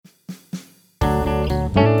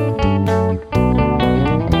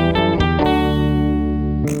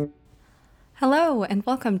and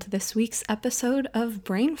welcome to this week's episode of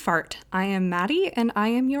Brain Fart. I am Maddi, and I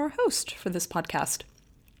am your host for this podcast.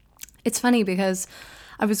 It's funny because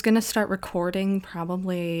I was going to start recording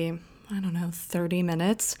probably, 30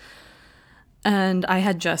 minutes, and I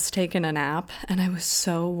had just taken a nap, and I was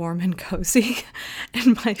so warm and cozy,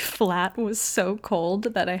 and my flat was so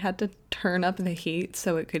cold that I had to turn up the heat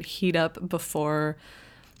so it could heat up before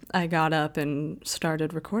I got up and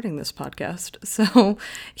started recording this podcast. So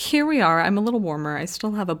here we are. I'm a little warmer. I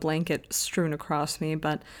still have a blanket strewn across me,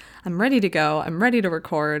 but I'm ready to go. I'm ready to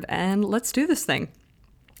record, and let's do this thing.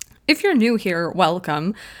 If you're new here,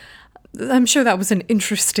 welcome. I'm sure that was an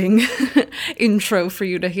interesting intro for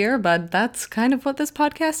you to hear, but that's kind of what this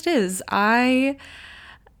podcast is. I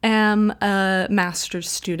am a master's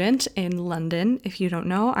student in London. If you don't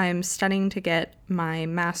know, I'm studying to get my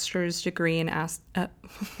master's degree in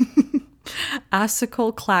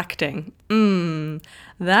classical acting.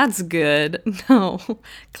 That's good. No,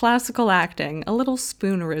 classical acting. A little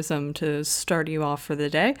spoonerism to start you off for the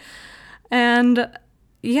day. And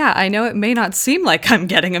yeah, I know it may not seem like I'm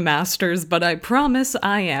getting a master's, but I promise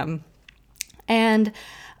I am. And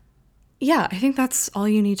yeah, I think that's all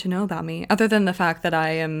you need to know about me, other than the fact that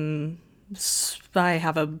I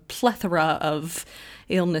have a plethora of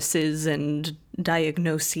illnesses and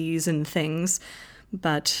diagnoses and things.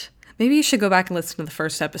 But maybe you should go back and listen to the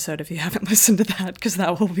first episode if you haven't listened to that, because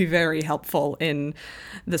that will be very helpful in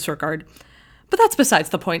this regard. But that's besides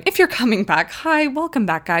the point. If you're coming back, hi, welcome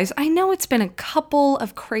back, guys. I know it's been a couple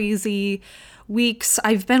of crazy weeks.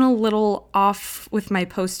 I've been a little off with my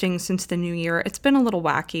posting since the new year. It's been a little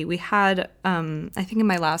wacky. We had, I think in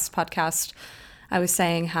my last podcast, I was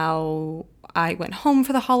saying how I went home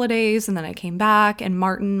for the holidays and then I came back, and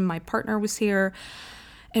Martin, my partner, was here.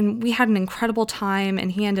 And we had an incredible time,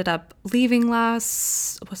 and he ended up leaving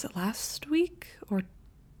was it last week or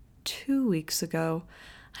 2 weeks ago?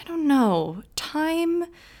 I don't know. Time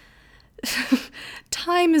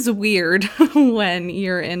is weird when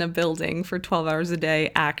you're in a building for 12 hours a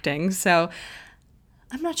day acting. So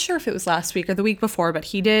I'm not sure if it was last week or the week before, but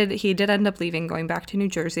he did end up leaving, going back to New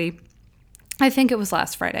Jersey. I think it was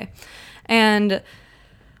last Friday. And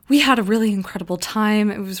we had a really incredible time.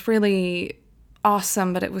 It was really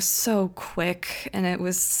awesome, but it was so quick, and it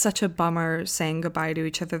was such a bummer saying goodbye to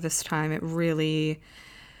each other this time. It really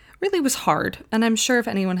was hard. And I'm sure if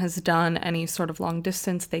anyone has done any sort of long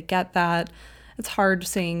distance, they get that. It's hard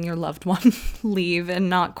seeing your loved one leave and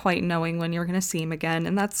not quite knowing when you're going to see him again.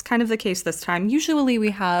 And that's kind of the case this time. Usually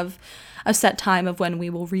we have a set time of when we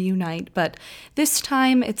will reunite, but this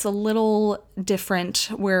time it's a little different.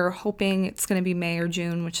 We're hoping it's going to be May or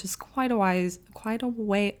June, which is quite a ways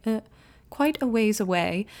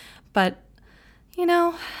away. But, you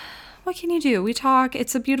know, what can you do? We talk.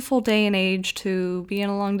 It's a beautiful day and age to be in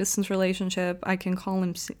a long distance relationship. I can call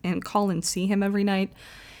and see him every night.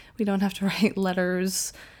 We don't have to write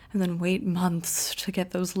letters and then wait months to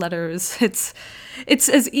get those letters. It's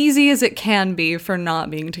as easy as it can be for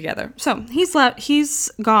not being together. So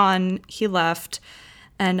he's gone, he left,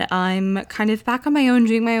 and I'm kind of back on my own,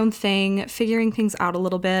 doing my own thing, figuring things out a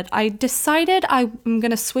little bit. I decided I'm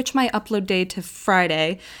going to switch my upload day to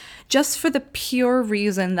Friday, just for the pure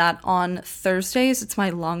reason that on Thursdays, it's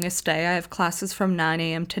my longest day. I have classes from 9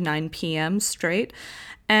 a.m. to 9 p.m. straight.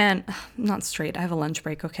 And not straight, I have a lunch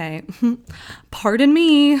break, okay? Pardon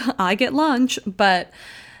me, I get lunch, but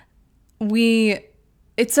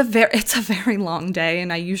it's a very long day,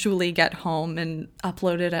 and I usually get home and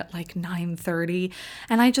upload it at like 9:30.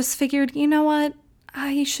 And I just figured, you know what?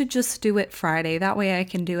 I should just do it Friday. That way I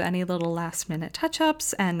can do any little last minute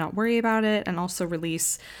touch-ups and not worry about it, and also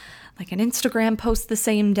release like an Instagram post the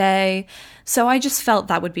same day. So I just felt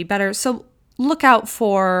that would be better. So look out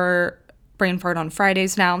for Brain Fart on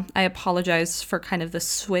Fridays now. I apologize for kind of the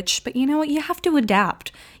switch, but you know what? You have to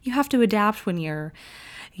adapt. You have to adapt when you're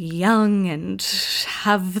young and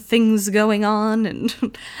have things going on,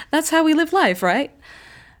 and that's how we live life, right?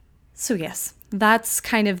 So yes, that's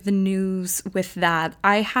kind of the news with that.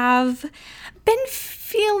 I have been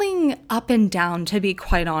feeling up and down, to be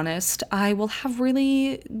quite honest. I will have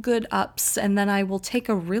really good ups, and then I will take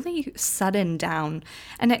a really sudden down.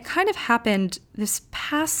 And it kind of happened this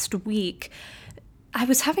past week. I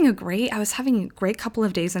was having a great couple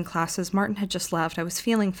of days in classes. Martin had just left. I was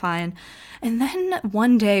feeling fine. And then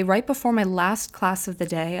one day, right before my last class of the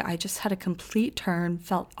day, I just had a complete turn,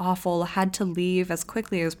 felt awful, had to leave as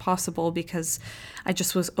quickly as possible because I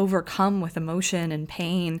just was overcome with emotion and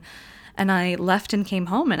pain. And I left and came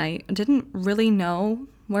home, and I didn't really know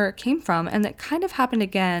where it came from. And it kind of happened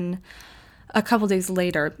again a couple days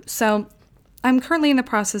later. So I'm currently in the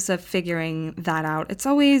process of figuring that out. It's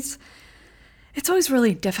always it's always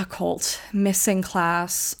really difficult missing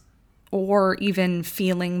class or even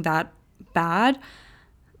feeling that bad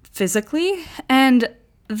physically. And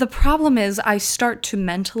the problem is I start to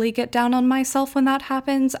mentally get down on myself when that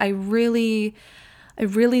happens. I really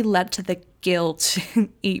let the guilt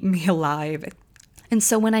eat me alive. And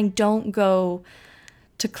so when I don't go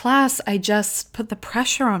to class, I just put the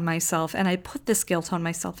pressure on myself and I put this guilt on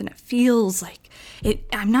myself, and it feels like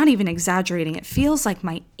I'm not even exaggerating. It feels like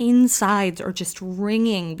my insides are just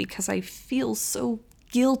ringing because I feel so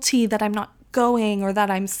guilty that I'm not going, or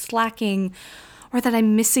that I'm slacking, or that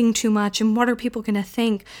I'm missing too much, and what are people going to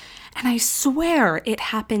think? And I swear it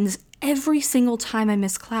happens every single time I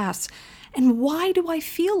miss class. And why do I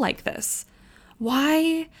feel like this?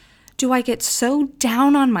 Why do I get so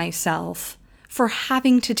down on myself for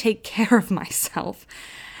having to take care of myself?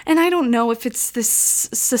 And I don't know if it's this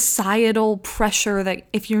societal pressure that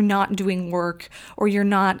if you're not doing work or you're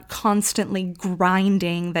not constantly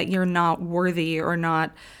grinding, that you're not worthy or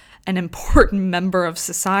not an important member of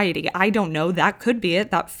society. I don't know. That could be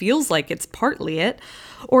it. That feels like it's partly it.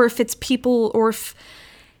 Or if it's people, or if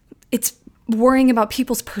it's worrying about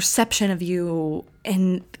people's perception of you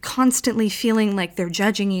and constantly feeling like they're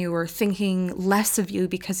judging you or thinking less of you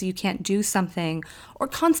because you can't do something, or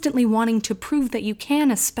constantly wanting to prove that you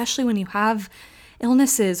can, especially when you have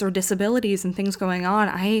illnesses or disabilities and things going on.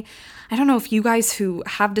 I don't know if you guys who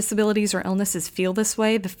have disabilities or illnesses feel this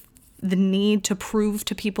way, the need to prove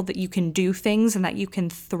to people that you can do things and that you can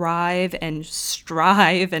thrive and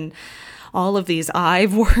strive and all of these I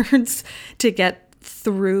words to get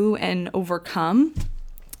through and overcome.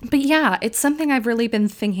 But yeah, it's something I've really been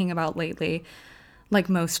thinking about lately, like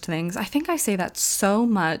most things. I think I say that so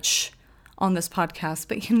much on this podcast,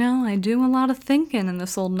 but I do a lot of thinking in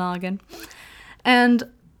this old noggin. And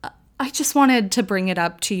I just wanted to bring it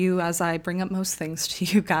up to you as I bring up most things to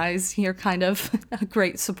you guys. You're kind of a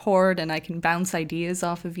great support, and I can bounce ideas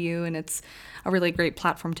off of you, and it's a really great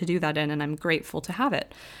platform to do that in, and I'm grateful to have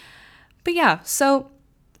it. But yeah, so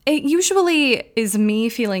it usually is me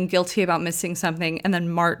feeling guilty about missing something, and then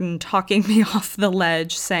Martin talking me off the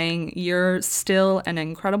ledge saying, you're still an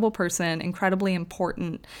incredible person, incredibly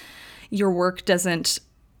important. Your work doesn't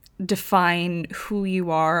define who you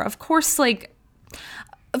are. Of course,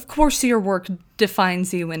 your work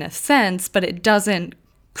defines you in a sense, but it doesn't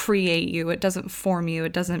create you. It doesn't form you.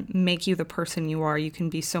 It doesn't make you the person you are. You can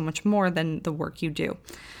be so much more than the work you do.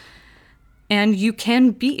 And you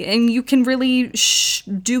can really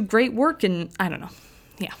do great work. And I don't know.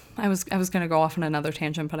 Yeah, I was going to go off on another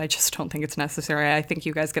tangent, but I just don't think it's necessary. I think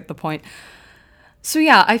you guys get the point. So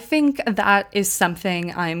yeah, I think that is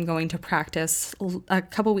something I'm going to practice. A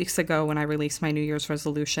couple weeks ago when I released my New Year's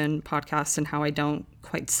resolution podcast and how I don't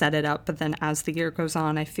quite set it up, but then as the year goes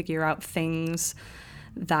on, I figure out things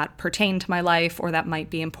that pertain to my life or that might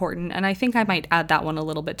be important. And I think I might add that one a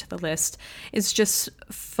little bit to the list, is just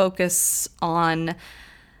focus on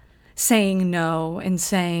saying no and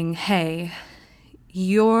saying, hey,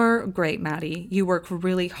 you're great, Maddi. You work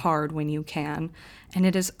really hard when you can. And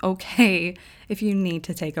it is okay if you need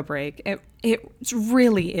to take a break. It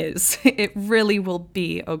really is. It really will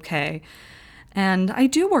be okay. And I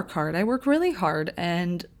do work hard. I work really hard.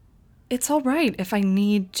 And it's all right if I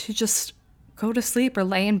need to just go to sleep or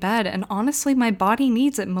lay in bed. And honestly, my body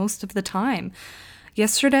needs it most of the time.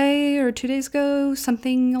 Yesterday or 2 days ago,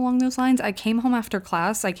 something along those lines, I came home after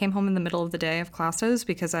class. I came home in the middle of the day of classes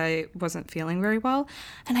because I wasn't feeling very well,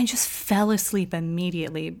 and I just fell asleep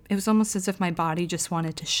immediately. It was almost as if my body just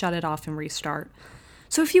wanted to shut it off and restart.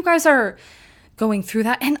 So if you guys are going through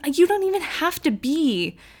that, and you don't even have to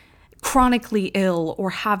be chronically ill or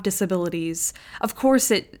have disabilities. Of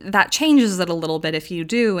course, that changes it a little bit if you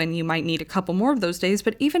do, and you might need a couple more of those days.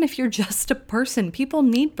 But even if you're just a person, people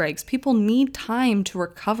need breaks. People need time to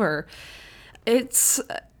recover. There's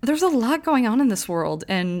a lot going on in this world,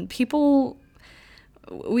 and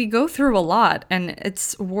we go through a lot, and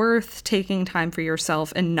it's worth taking time for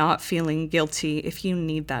yourself and not feeling guilty if you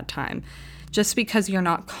need that time. Just because you're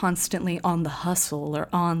not constantly on the hustle or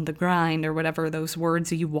on the grind or whatever those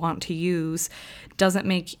words you want to use doesn't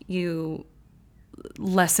make you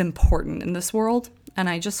less important in this world. And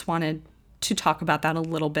I just wanted to talk about that a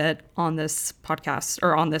little bit on this podcast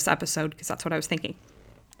or on this episode, because that's what I was thinking.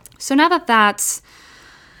 So now that that's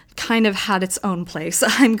kind of had its own place,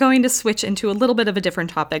 I'm going to switch into a little bit of a different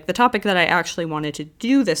topic, the topic that I actually wanted to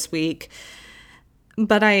do this week.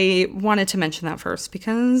 But I wanted to mention that first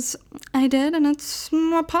because I did, and it's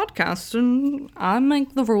a podcast, and I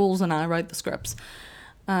make the rules and I write the scripts.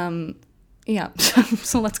 Yeah,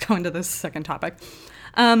 so let's go into this second topic.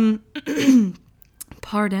 Pardon,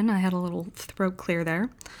 I had a little throat clear there.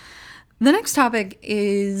 The next topic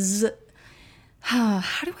is how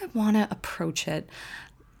do I want to approach it?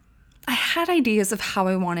 I had ideas of how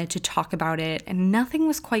I wanted to talk about it, and nothing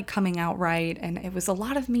was quite coming out right. And it was a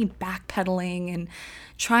lot of me backpedaling and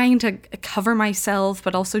trying to cover myself,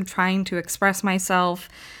 but also trying to express myself.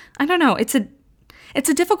 I don't know. It's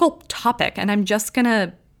a difficult topic, and I'm just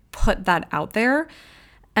gonna put that out there.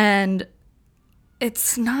 And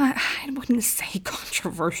it's not, I wouldn't say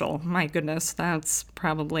controversial. My goodness, that's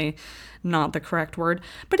probably not the correct word.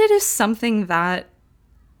 But it is something that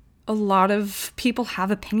a lot of people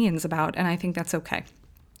have opinions about, and I think that's okay.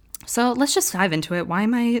 So let's just dive into it. Why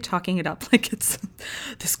am I talking it up like it's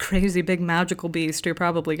this crazy big magical beast? You're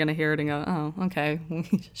probably going to hear it and go, oh, okay,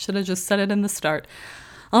 we should have just said it in the start.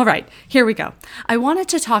 All right, here we go. I wanted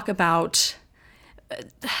to talk about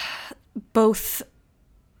both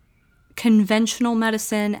conventional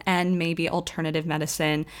medicine and maybe alternative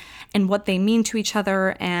medicine and what they mean to each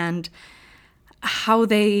other and how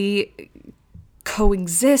they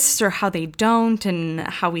coexist or how they don't, and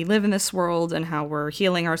how we live in this world and how we're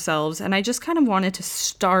healing ourselves. And I just kind of wanted to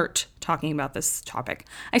start talking about this topic.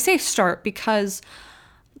 I say start because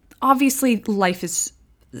obviously life is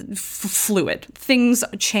fluid. Things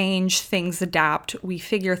change, things adapt, we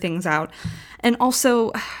figure things out. And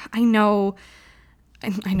also, I know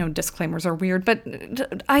disclaimers are weird, but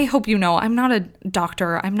I hope you know I'm not a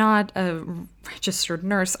doctor. I'm not a registered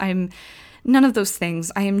nurse. I'm none of those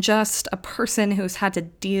things. I am just a person who's had to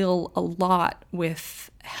deal a lot with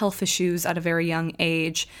health issues at a very young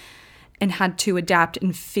age and had to adapt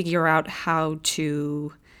and figure out how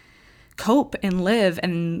to cope and live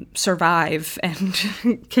and survive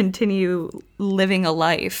and continue living a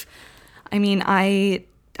life. I mean, I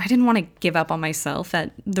didn't want to give up on myself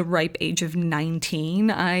at the ripe age of 19.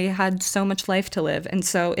 I had so much life to live. And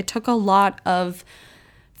so it took a lot of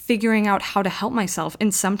figuring out how to help myself.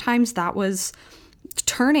 And sometimes that was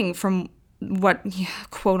turning from what,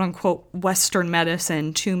 quote unquote, Western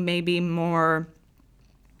medicine to maybe more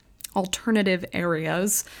alternative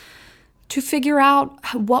areas to figure out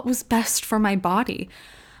what was best for my body.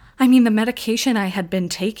 I mean, the medication I had been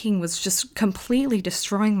taking was just completely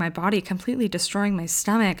destroying my body, completely destroying my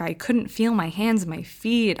stomach. I couldn't feel my hands, my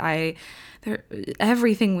feet.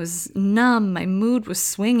 Everything was numb. My mood was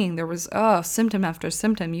swinging. There was symptom after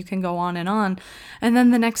symptom. You can go on. And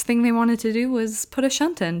then the next thing they wanted to do was put a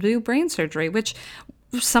shunt in, do brain surgery, which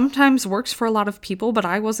sometimes works for a lot of people, but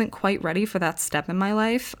I wasn't quite ready for that step in my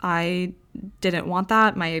life. I didn't want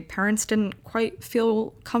that. My parents didn't quite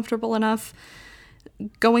feel comfortable enough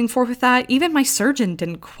going forward with that. Even my surgeon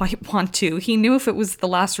didn't quite want to. He knew if it was the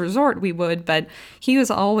last resort we would, but he was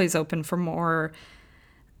always open for more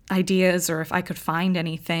ideas or if I could find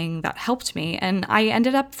anything that helped me. And I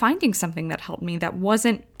ended up finding something that helped me that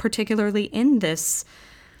wasn't particularly in this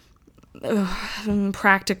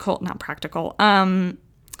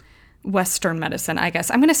Western medicine, I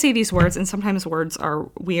guess. I'm going to say these words, and sometimes words are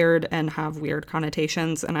weird and have weird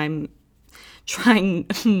connotations, and I'm trying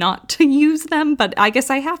not to use them, but I guess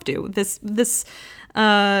I have to. This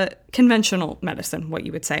conventional medicine, what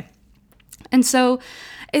you would say. And so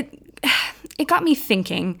it got me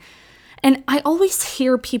thinking, and I always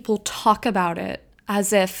hear people talk about it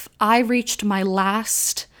as if I reached my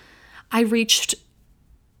last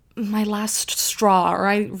straw, or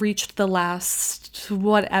I reached the last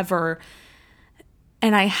whatever,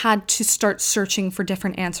 and I had to start searching for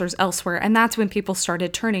different answers elsewhere. And that's when people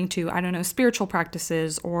started turning to, I don't know, spiritual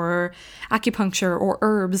practices or acupuncture or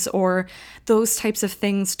herbs or those types of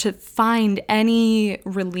things to find any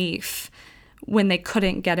relief when they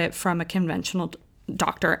couldn't get it from a conventional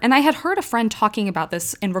doctor. And I had heard a friend talking about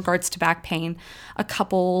this in regards to back pain a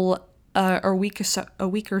week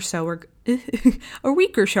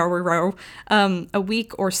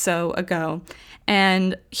or so ago.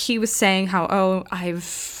 And he was saying how,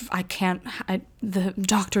 the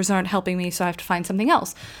doctors aren't helping me, so I have to find something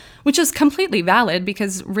else, which is completely valid,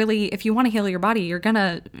 because really, if you want to heal your body, you're going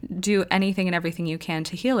to do anything and everything you can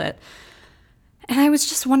to heal it. And I was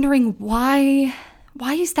just wondering, why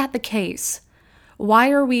is that the case? Why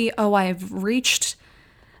are we, I've reached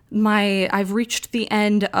the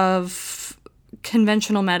end of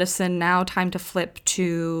conventional medicine, now time to flip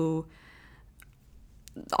to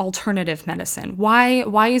alternative medicine? Why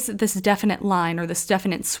is it this definite line or this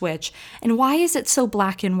definite switch? And why is it so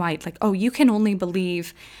black and white? Like, you can only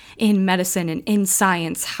believe in medicine and in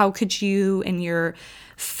science. How could you, in your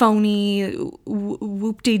phony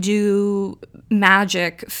whoop-de-doo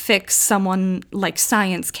magic, fix someone like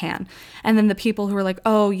science can? And then the people who are like,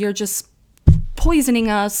 you're just poisoning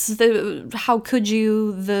us, how could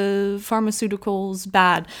you, the pharmaceuticals,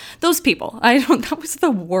 bad. Those people, that was the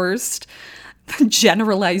worst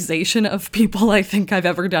generalization of people I think I've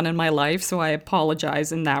ever done in my life, so I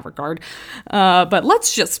apologize in that regard. But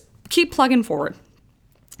let's just keep plugging forward.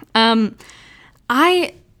 I've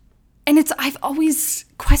always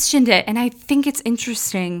questioned it, and I think it's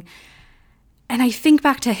interesting. And I think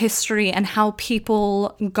back to history and how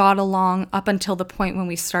people got along up until the point when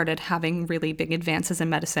we started having really big advances in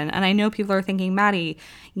medicine. And I know people are thinking, Maddi,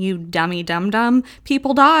 you dummy dum-dum,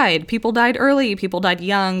 people died. People died early. People died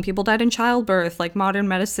young. People died in childbirth. Like, modern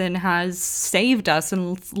medicine has saved us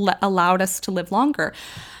and allowed us to live longer.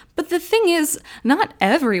 But the thing is, not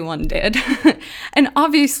everyone did. And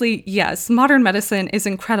obviously, yes, modern medicine is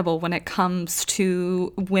incredible when it comes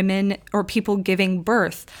to women or people giving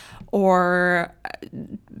birth, or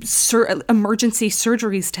emergency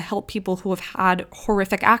surgeries to help people who have had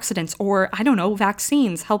horrific accidents, or, I don't know,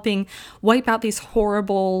 vaccines, helping wipe out these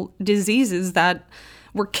horrible diseases that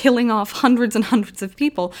were killing off hundreds and hundreds of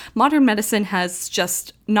people. Modern medicine has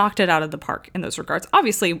just knocked it out of the park in those regards.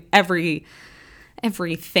 Obviously, everything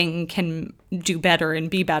can do better and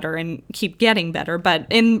be better and keep getting better, but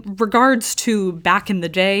in regards to back in the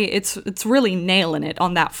day, it's really nailing it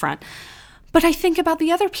on that front. But I think about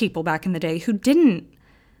the other people back in the day who didn't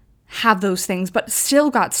have those things, but still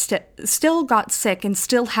got sick and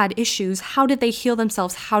still had issues. How did they heal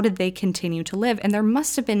themselves? How did they continue to live? And there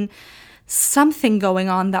must have been something going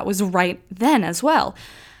on that was right then as well.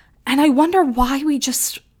 And I wonder why we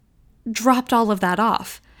just dropped all of that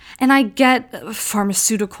off. And I get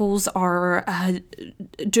pharmaceuticals are a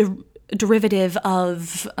derivative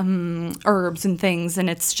of herbs and things, and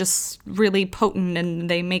it's just really potent, and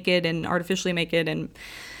they make it and artificially make it and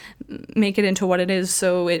make it into what it is,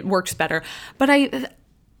 so it works better. But I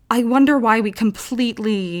wonder why we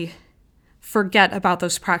completely forget about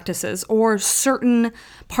those practices, or certain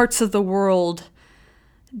parts of the world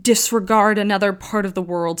disregard another part of the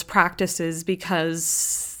world's practices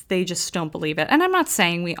because they just don't believe it. And I'm not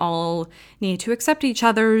saying we all need to accept each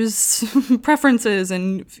other's preferences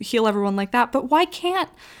and heal everyone like that, but why can't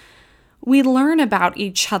we learn about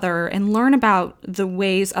each other and learn about the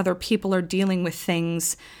ways other people are dealing with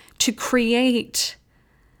things to create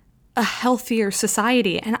a healthier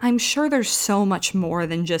society? And I'm sure there's so much more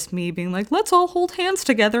than just me being like, let's all hold hands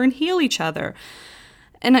together and heal each other.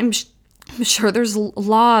 And I'm sure there's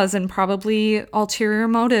laws and probably ulterior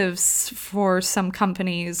motives for some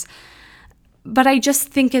companies. But I just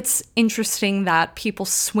think it's interesting that people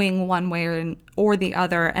swing one way or the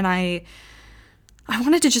other. And I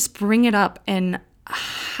wanted to just bring it up and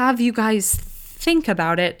have you guys think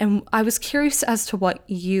about it. And I was curious as to what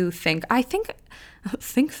you think. Think.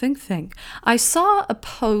 I saw a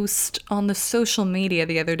post on the social media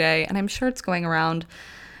the other day, and I'm sure it's going around,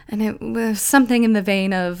 and it was something in the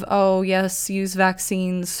vein of, oh, yes, use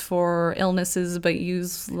vaccines for illnesses, but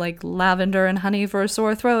use like lavender and honey for a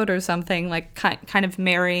sore throat or something, like kind of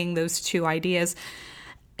marrying those two ideas.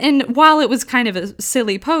 And while it was kind of a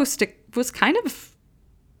silly post, it was kind of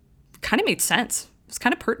made sense. It was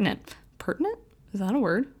kind of pertinent. Pertinent? Is that a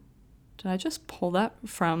word? Did I just pull that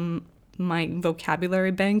from my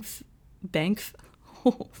vocabulary bank?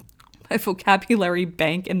 My vocabulary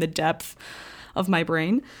bank in the depth of my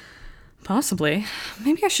brain? Possibly.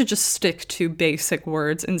 Maybe I should just stick to basic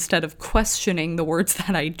words instead of questioning the words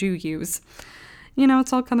that I do use. You know,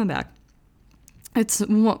 it's all coming back. It's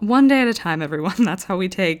one day at a time, everyone. That's how we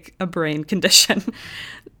take a brain condition.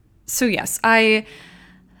 So yes, I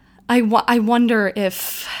wonder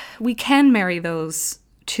if we can marry those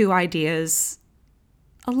two ideas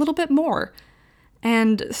a little bit more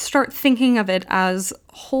and start thinking of it as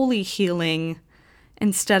wholly healing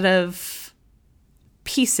instead of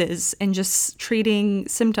pieces, and just treating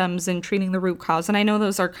symptoms and treating the root cause. And I know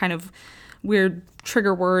those are kind of weird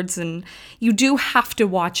trigger words, and you do have to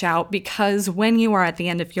watch out, because when you are at the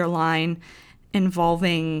end of your line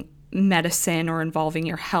involving medicine or involving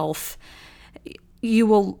your health, a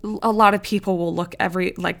lot of people will look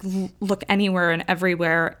anywhere and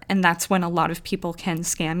everywhere, and that's when a lot of people can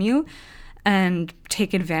scam you and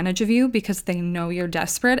take advantage of you because they know you're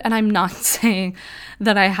desperate. And I'm not saying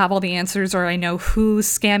that I have all the answers or I know who's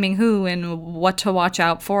scamming who and what to watch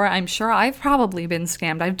out for. I'm sure I've probably been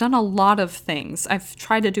scammed. I've done a lot of things. I've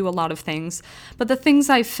tried to do a lot of things, but the things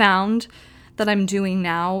I've found that I'm doing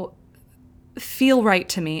now feel right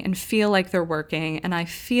to me and feel like they're working, and I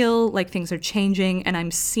feel like things are changing, and I'm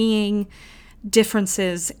seeing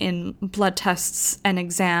differences in blood tests and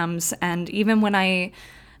exams. And even when I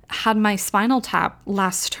had my spinal tap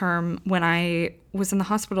last term when I was in the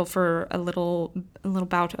hospital for a little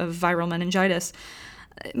bout of viral meningitis.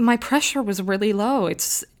 My pressure was really low.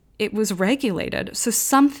 It was regulated. So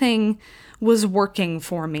something was working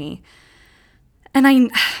for me. And I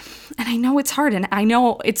know it's hard, and I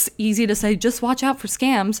know it's easy to say, just watch out for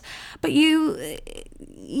scams, but you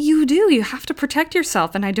have to protect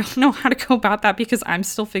yourself. And I don't know how to go about that because I'm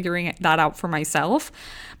still figuring that out for myself.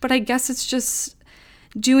 But I guess it's just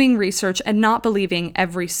doing research and not believing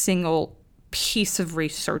every single piece of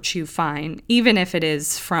research you find, even if it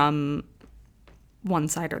is from one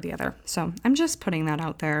side or the other. So I'm just putting that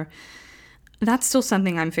out there. That's still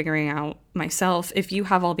something I'm figuring out myself. If you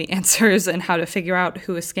have all the answers and how to figure out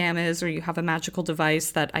who a scam is, or you have a magical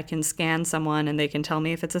device that I can scan someone and they can tell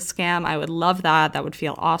me if it's a scam, I would love that. That would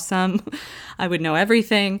feel awesome. I would know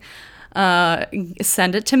everything.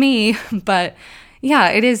 Send it to me. But yeah,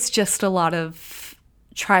 it is just a lot of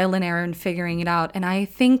trial and error and figuring it out. And I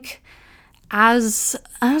think as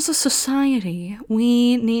a society,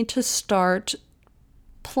 we need to start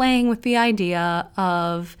playing with the idea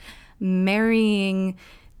of marrying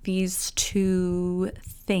these two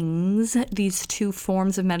things, these two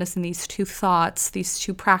forms of medicine, these two thoughts, these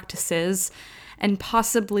two practices, and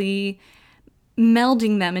possibly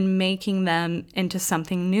melding them and making them into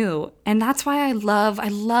something new. And that's why I love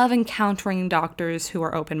encountering doctors who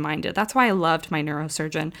are open-minded. That's why I loved my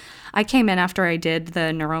neurosurgeon. I came in after I did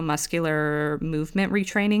the neuromuscular movement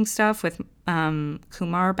retraining stuff with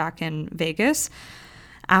Kumar back in Vegas.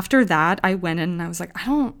 After that, I went in and I was like,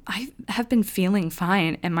 I have been feeling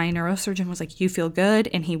fine. And my neurosurgeon was like, you feel good?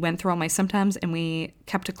 And he went through all my symptoms and we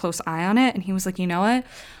kept a close eye on it. And he was like, you know what?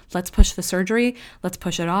 Let's push the surgery. Let's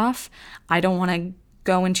push it off. I don't want to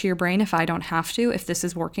go into your brain if I don't have to. If this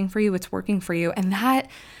is working for you, it's working for you. And that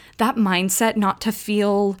mindset, not to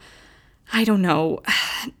feel,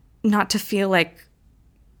 not to feel like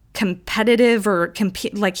competitive or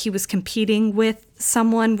compete, like he was competing with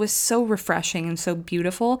someone, was so refreshing and so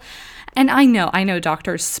beautiful. And I know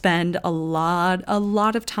doctors spend a lot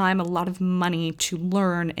of time, a lot of money to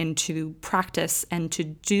learn and to practice and to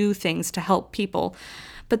do things to help people.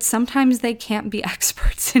 But sometimes they can't be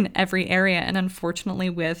experts in every area. And unfortunately,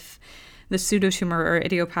 with the pseudotumor or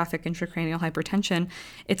idiopathic intracranial hypertension,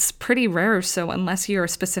 it's pretty rare. So unless you're a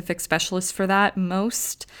specific specialist for that,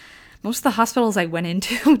 most of the hospitals I went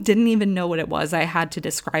into didn't even know what it was. I had to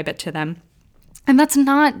describe it to them. And that's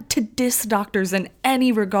not to diss doctors in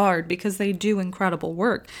any regard, because they do incredible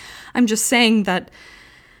work. I'm just saying that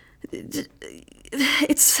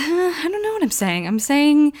it's, I don't know what I'm saying. I'm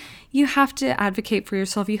saying you have to advocate for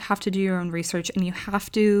yourself. You have to do your own research, and you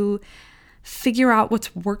have to figure out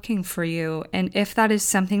what's working for you. And if that is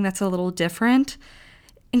something that's a little different,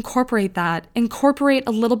 incorporate that. Incorporate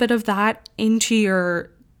a little bit of that into your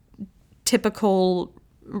typical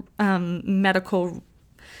medical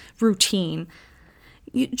routine.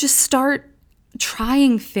 You just start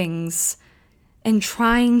trying things and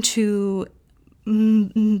trying to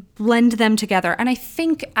blend them together. And I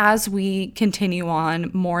think as we continue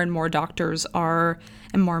on, more and more doctors are,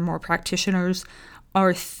 and more practitioners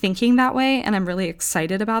are thinking that way. And I'm really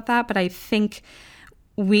excited about that. But I think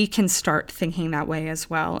we can start thinking that way as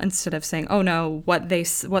well, instead of saying, oh no, what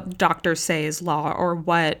doctors say is law, or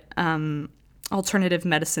what alternative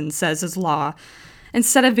medicine says is law.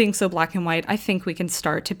 Instead of being so black and white, I think we can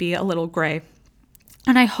start to be a little gray.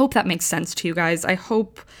 And I hope that makes sense to you guys. I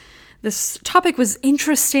hope this topic was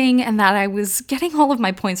interesting and that I was getting all of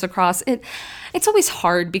my points across. It's always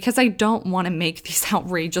hard because I don't want to make these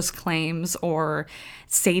outrageous claims or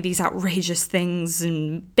say these outrageous things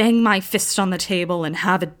and bang my fist on the table and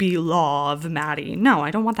have it be law of Maddi. No,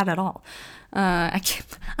 I don't want that at all. I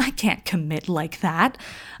can't commit like that.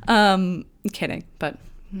 I'm kidding, but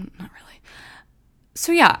not really.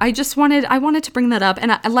 So yeah, I wanted to bring that up.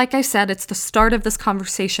 And like I said, it's the start of this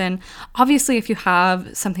conversation. Obviously, if you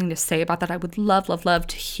have something to say about that, I would love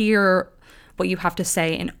to hear what you have to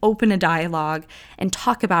say and open a dialogue and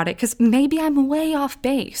talk about it. Because maybe I'm way off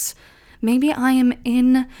base. Maybe I am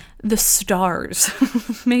in the stars.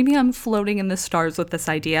 Maybe I'm floating in the stars with this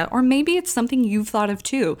idea. Or maybe it's something you've thought of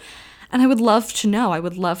too. And I would love to know. I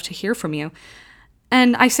would love to hear from you.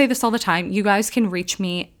 And I say this all the time. You guys can reach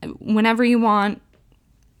me whenever you want.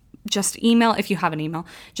 Just email, if you have an email,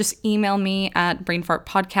 just email me at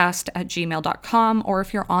brainfartpodcast@gmail.com. Or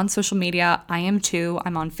if you're on social media, I am too.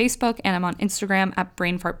 I'm on Facebook and I'm on Instagram at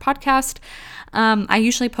brainfartpodcast. I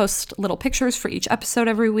usually post little pictures for each episode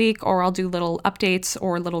every week, or I'll do little updates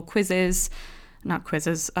or little quizzes not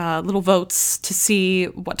quizzes, little votes to see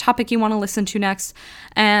what topic you want to listen to next.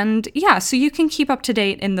 And yeah, so you can keep up to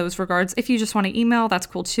date in those regards. If you just want to email, that's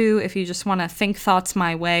cool too. If you just want to think thoughts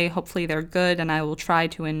my way, hopefully they're good, and I'll try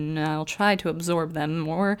to absorb them,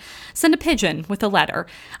 or send a pigeon with a letter.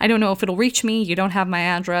 I don't know if it'll reach me. You don't have my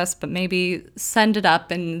address, but maybe send it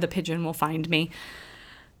up and the pigeon will find me.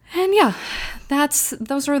 And yeah,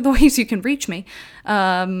 those are the ways you can reach me.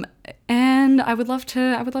 And I would love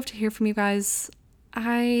to hear from you guys.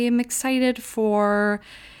 I am excited for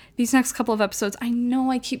these next couple of episodes. I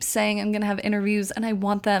know I keep saying I'm going to have interviews and I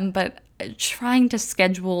want them, but trying to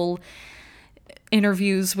schedule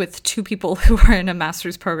interviews with two people who are in a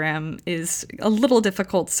master's program is a little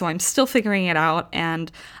difficult, so I'm still figuring it out,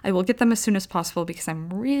 and I will get them as soon as possible because I'm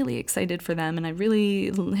really excited for them and I really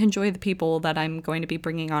enjoy the people that I'm going to be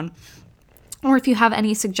bringing on. Or if you have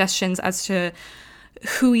any suggestions as to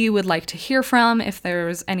who you would like to hear from, if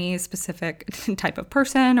there's any specific type of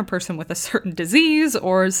person or person with a certain disease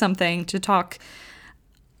or something to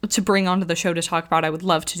bring onto the show to talk about, I would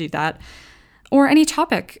love to do that. Or any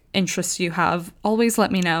topic interests you have, always let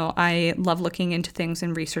me know. I love looking into things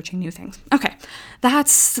and researching new things. Okay,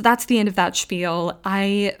 that's the end of that spiel.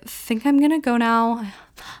 I think I'm gonna go now. I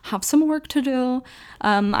have some work to do.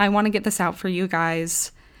 I want to get this out for you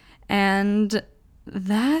guys. And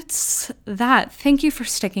that's that. Thank you for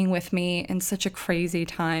sticking with me in such a crazy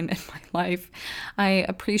time in my life. I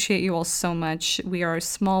appreciate you all so much. We are a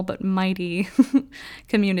small but mighty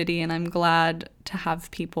community, and I'm glad to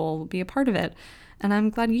have people be a part of it. And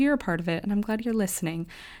I'm glad you're a part of it, and I'm glad you're listening.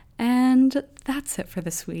 And that's it for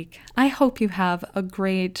this week. I hope you have a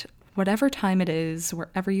great whatever time it is,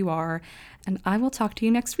 wherever you are, and I will talk to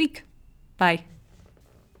you next week. Bye.